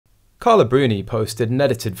Carla Bruni posted an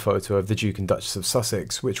edited photo of the Duke and Duchess of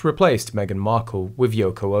Sussex, which replaced Meghan Markle with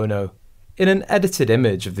Yoko Ono. In an edited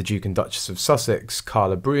image of the Duke and Duchess of Sussex,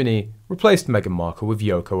 Carla Bruni replaced Meghan Markle with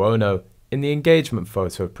Yoko Ono in the engagement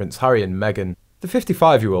photo of Prince Harry and Meghan. The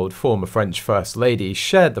 55-year-old former French First Lady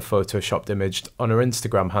shared the photoshopped image on her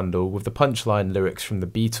Instagram handle with the punchline lyrics from the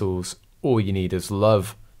Beatles, "All you need is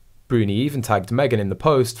love." Bruni even tagged Meghan in the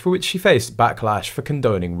post, for which she faced backlash for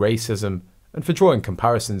condoning racism and for drawing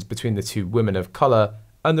comparisons between the two women of colour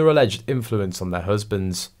and their alleged influence on their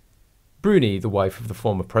husbands. Bruni, the wife of the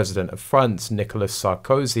former president of France, Nicolas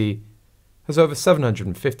Sarkozy, has over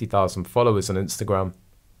 750,000 followers on Instagram.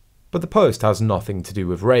 But the post has nothing to do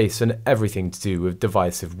with race and everything to do with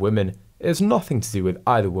divisive women. It has nothing to do with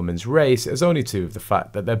either woman's race, it has only to do with the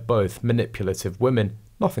fact that they're both manipulative women,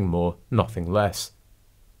 nothing more, nothing less.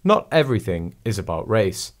 Not everything is about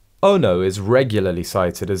race. Ono is regularly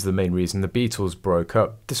cited as the main reason the Beatles broke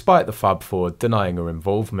up, despite the Fab Four denying her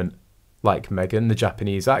involvement. Like Meghan, the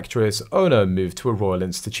Japanese actress, Ono moved to a royal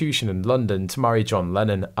institution in London to marry John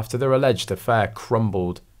Lennon after their alleged affair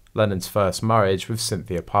crumbled, Lennon's first marriage with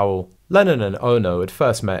Cynthia Powell. Lennon and Ono had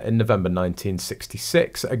first met in November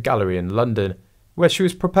 1966 at a gallery in London, where she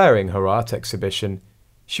was preparing her art exhibition.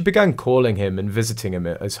 She began calling him and visiting him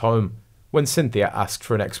at his home. When Cynthia asked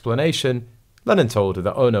for an explanation, Lennon told her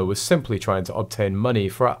that Ono was simply trying to obtain money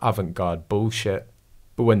for her avant-garde bullshit.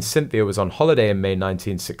 But when Cynthia was on holiday in May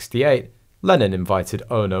 1968, Lennon invited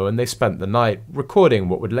Ono and they spent the night, recording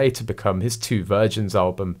what would later become his Two Virgins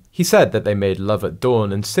album. He said that they made love at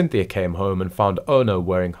dawn and Cynthia came home and found Ono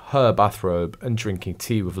wearing her bathrobe and drinking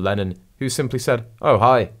tea with Lennon, who simply said, "Oh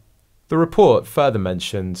hi." The report further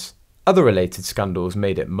mentions other related scandals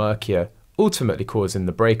made it murkier, ultimately causing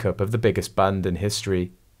the breakup of the biggest band in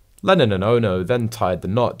history. Lennon and Ono then tied the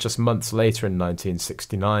knot just months later in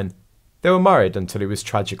 1969. They were married until he was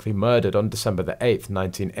tragically murdered on December 8,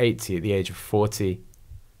 1980 at the age of 40.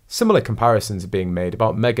 Similar comparisons are being made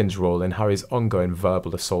about Meghan's role in Harry's ongoing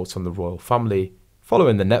verbal assault on the royal family,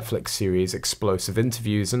 following the Netflix series Explosive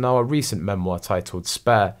Interviews and now a recent memoir titled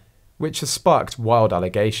Spare, which has sparked wild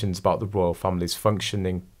allegations about the royal family's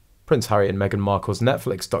functioning. Prince Harry and Meghan Markle's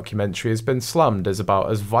Netflix documentary has been slammed as about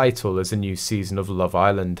as vital as a new season of Love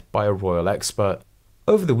Island by a royal expert.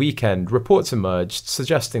 Over the weekend, reports emerged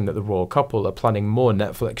suggesting that the royal couple are planning more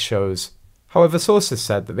Netflix shows. However, sources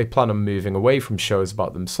said that they plan on moving away from shows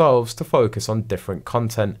about themselves to focus on different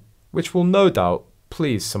content, which will no doubt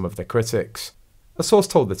please some of their critics. A source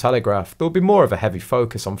told The Telegraph there will be more of a heavy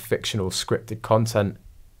focus on fictional scripted content.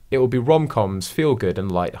 It will be rom-coms, feel-good and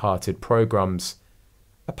light-hearted programmes.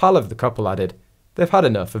 A pal of the couple added, "They've had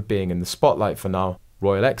enough of being in the spotlight for now."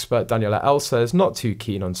 Royal expert Daniela Elsa is not too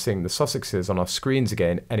keen on seeing the Sussexes on our screens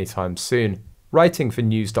again anytime soon. Writing for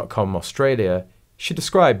News.com Australia, she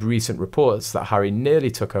described recent reports that Harry nearly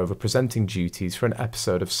took over presenting duties for an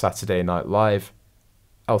episode of Saturday Night Live.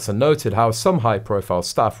 Elsa noted how some high-profile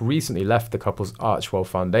staff recently left the couple's Archewell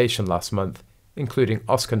Foundation last month, including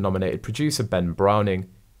Oscar-nominated producer Ben Browning,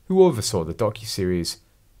 who oversaw the docuseries,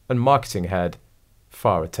 and marketing head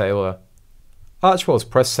Farrah Taylor. Archewell's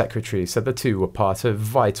press secretary said the two were part of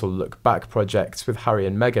vital look-back projects, with Harry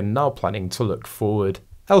and Meghan now planning to look forward.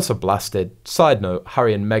 Elsa blasted, "Side note,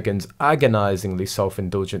 Harry and Meghan's agonisingly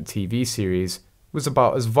self-indulgent TV series was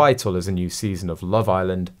about as vital as a new season of Love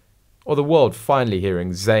Island," or the world finally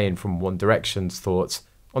hearing Zayn from One Direction's thoughts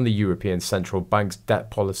on the European Central Bank's debt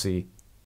policy.